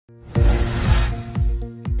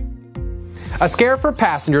A scare for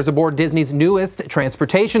passengers aboard Disney's newest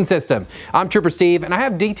transportation system. I'm Trooper Steve, and I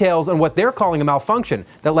have details on what they're calling a malfunction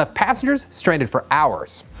that left passengers stranded for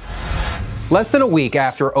hours. Less than a week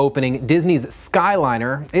after opening Disney's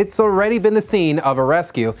Skyliner, it's already been the scene of a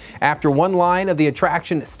rescue after one line of the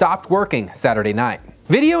attraction stopped working Saturday night.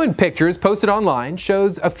 Video and pictures posted online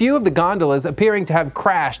shows a few of the gondolas appearing to have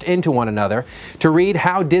crashed into one another. To read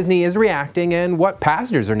how Disney is reacting and what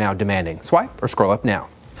passengers are now demanding, swipe or scroll up now.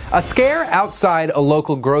 A scare outside a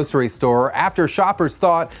local grocery store after shoppers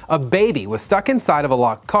thought a baby was stuck inside of a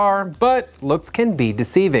locked car, but looks can be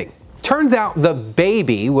deceiving. Turns out the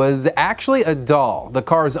baby was actually a doll. The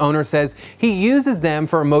car's owner says he uses them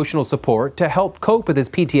for emotional support to help cope with his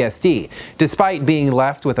PTSD. Despite being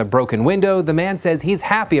left with a broken window, the man says he's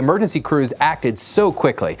happy emergency crews acted so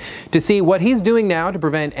quickly. To see what he's doing now to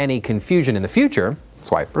prevent any confusion in the future,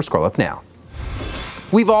 swipe or scroll up now.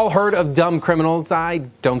 We've all heard of dumb criminals. I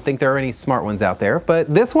don't think there are any smart ones out there,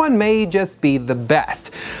 but this one may just be the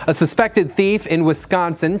best. A suspected thief in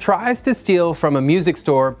Wisconsin tries to steal from a music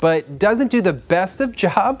store, but doesn't do the best of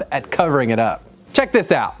job at covering it up. Check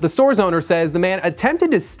this out. The store's owner says the man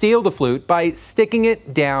attempted to steal the flute by sticking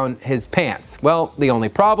it down his pants. Well, the only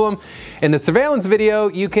problem, in the surveillance video,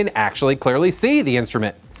 you can actually clearly see the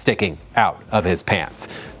instrument sticking out of his pants.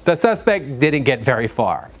 The suspect didn't get very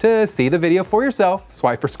far. To see the video for yourself,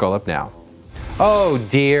 swipe or scroll up now. Oh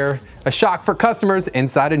dear, a shock for customers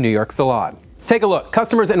inside a New York salon. Take a look.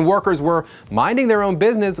 Customers and workers were minding their own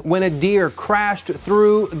business when a deer crashed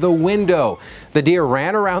through the window. The deer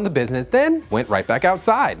ran around the business, then went right back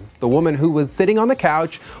outside. The woman who was sitting on the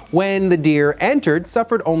couch when the deer entered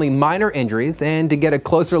suffered only minor injuries, and to get a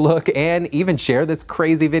closer look and even share this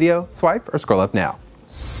crazy video, swipe or scroll up now.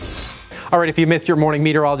 All right, if you missed your morning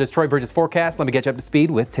meteorologist Troy Bridges forecast, let me get you up to speed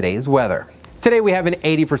with today's weather. Today we have an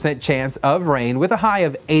 80% chance of rain with a high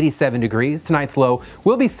of 87 degrees. Tonight's low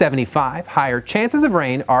will be 75. Higher chances of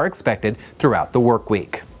rain are expected throughout the work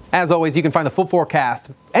week. As always, you can find the full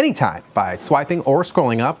forecast anytime by swiping or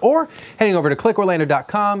scrolling up or heading over to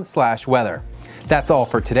clickorlando.com/weather. That's all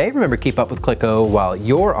for today. Remember, keep up with ClickO while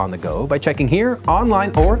you're on the go by checking here,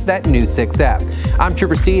 online, or that News 6 app. I'm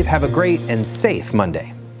Trooper Steve. Have a great and safe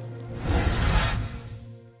Monday.